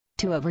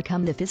To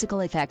overcome the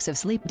physical effects of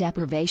sleep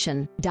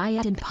deprivation,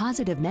 diet and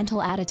positive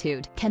mental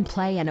attitude can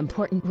play an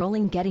important role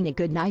in getting a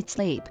good night's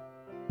sleep.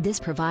 This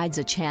provides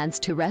a chance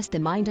to rest the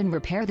mind and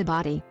repair the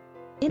body.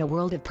 In a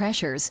world of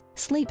pressures,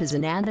 sleep is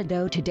an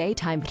antidote to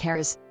daytime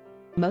cares.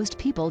 Most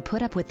people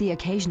put up with the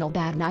occasional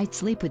bad night's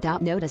sleep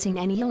without noticing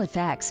any ill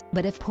effects,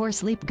 but if poor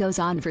sleep goes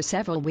on for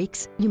several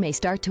weeks, you may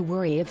start to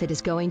worry if it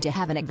is going to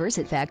have an adverse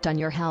effect on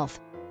your health.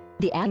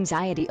 The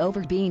anxiety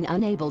over being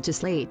unable to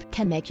sleep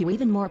can make you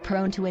even more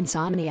prone to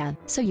insomnia,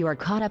 so you are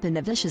caught up in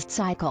the vicious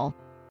cycle.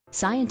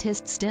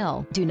 Scientists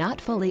still do not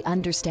fully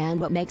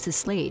understand what makes us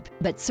sleep,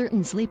 but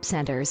certain sleep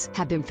centers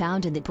have been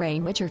found in the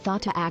brain which are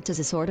thought to act as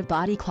a sort of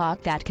body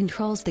clock that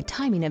controls the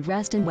timing of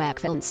rest and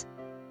wakefulness.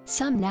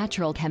 Some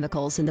natural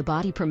chemicals in the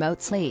body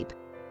promote sleep.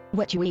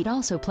 What you eat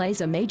also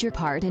plays a major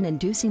part in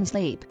inducing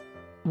sleep.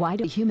 Why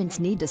do humans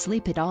need to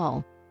sleep at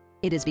all?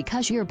 It is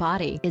because your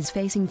body is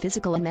facing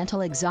physical and mental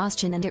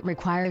exhaustion and it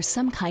requires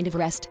some kind of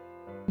rest.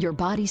 Your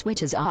body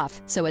switches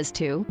off so as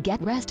to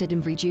get rested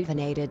and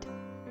rejuvenated.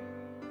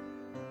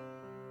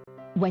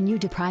 When you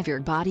deprive your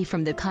body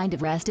from the kind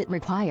of rest it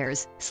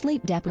requires,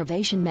 sleep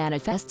deprivation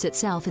manifests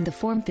itself in the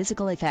form of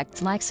physical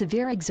effects like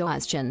severe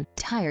exhaustion,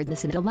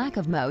 tiredness and a lack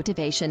of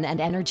motivation and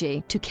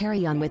energy to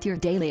carry on with your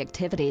daily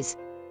activities.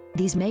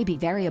 These may be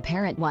very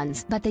apparent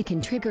ones, but they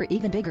can trigger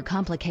even bigger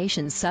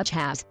complications such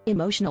as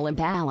emotional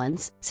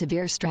imbalance,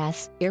 severe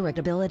stress,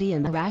 irritability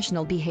and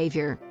irrational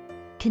behavior.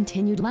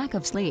 Continued lack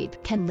of sleep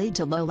can lead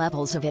to low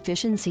levels of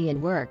efficiency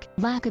in work,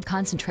 lack of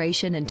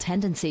concentration and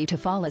tendency to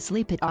fall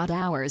asleep at odd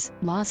hours,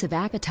 loss of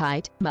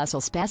appetite, muscle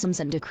spasms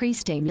and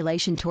decreased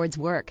stimulation towards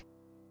work.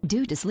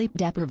 Due to sleep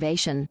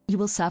deprivation, you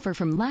will suffer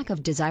from lack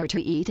of desire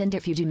to eat, and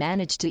if you do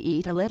manage to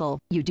eat a little,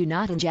 you do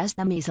not ingest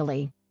them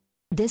easily.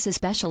 This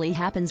especially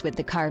happens with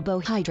the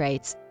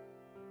carbohydrates.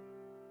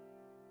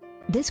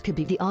 This could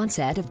be the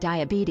onset of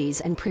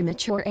diabetes and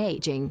premature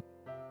aging.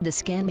 The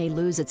skin may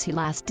lose its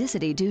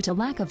elasticity due to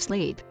lack of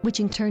sleep, which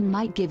in turn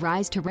might give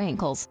rise to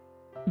wrinkles.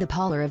 The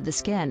pallor of the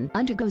skin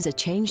undergoes a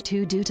change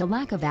too due to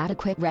lack of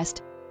adequate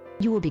rest.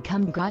 You will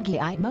become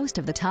groggy-eyed most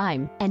of the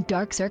time, and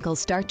dark circles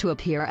start to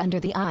appear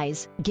under the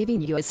eyes, giving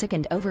you a sick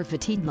and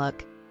over-fatigued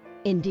look.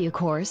 In due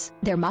course,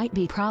 there might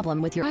be a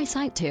problem with your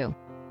eyesight too.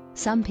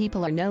 Some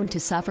people are known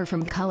to suffer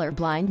from color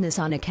blindness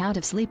on account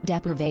of sleep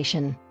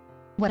deprivation.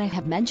 What I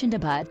have mentioned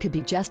above could be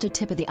just a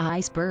tip of the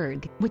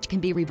iceberg, which can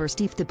be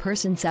reversed if the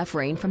person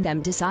suffering from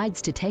them decides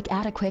to take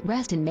adequate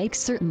rest and make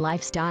certain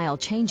lifestyle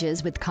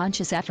changes with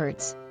conscious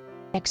efforts.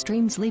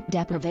 Extreme sleep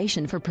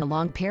deprivation for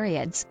prolonged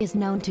periods is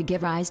known to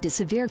give rise to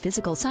severe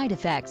physical side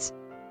effects.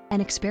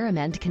 An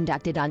experiment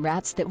conducted on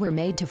rats that were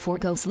made to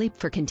forego sleep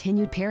for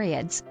continued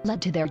periods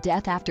led to their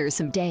death after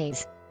some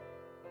days.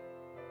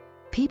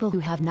 People who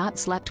have not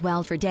slept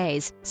well for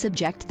days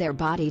subject their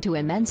body to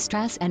immense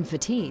stress and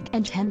fatigue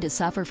and tend to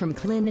suffer from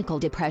clinical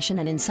depression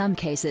and in some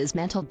cases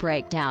mental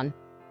breakdown.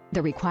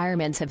 The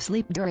requirements of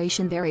sleep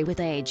duration vary with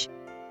age.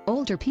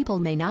 Older people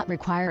may not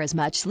require as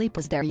much sleep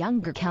as their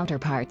younger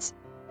counterparts.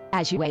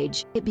 As you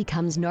age, it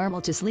becomes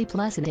normal to sleep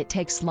less and it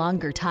takes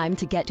longer time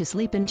to get to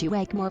sleep and to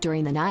wake more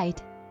during the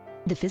night.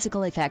 The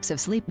physical effects of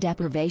sleep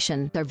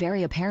deprivation are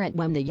very apparent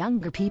when the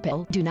younger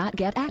people do not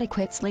get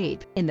adequate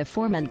sleep, in the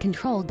form of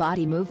uncontrolled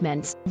body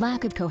movements,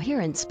 lack of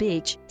coherent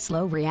speech,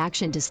 slow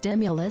reaction to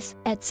stimulus,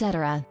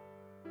 etc.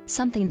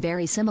 Something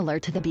very similar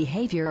to the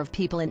behavior of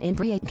people in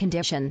inebriate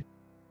condition.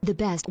 The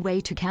best way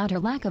to counter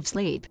lack of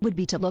sleep would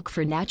be to look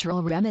for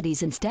natural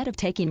remedies instead of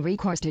taking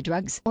recourse to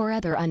drugs or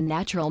other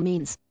unnatural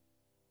means.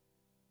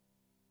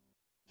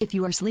 If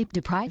you are sleep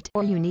deprived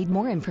or you need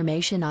more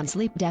information on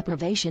sleep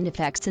deprivation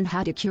effects and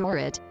how to cure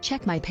it,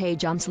 check my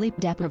page on sleep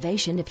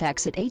deprivation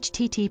effects at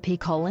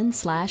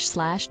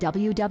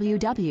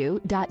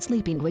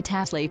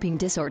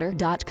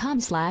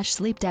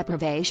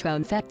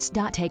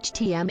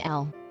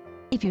http://www.sleepingwithtasleepingdisorder.com/sleepdeprivationeffects.html.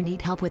 If you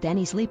need help with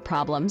any sleep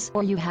problems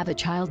or you have a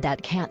child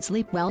that can't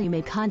sleep well, you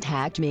may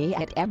contact me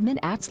at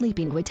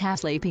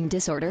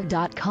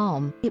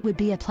admin@sleepingwithtasleepingdisorder.com. It would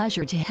be a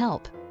pleasure to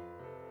help.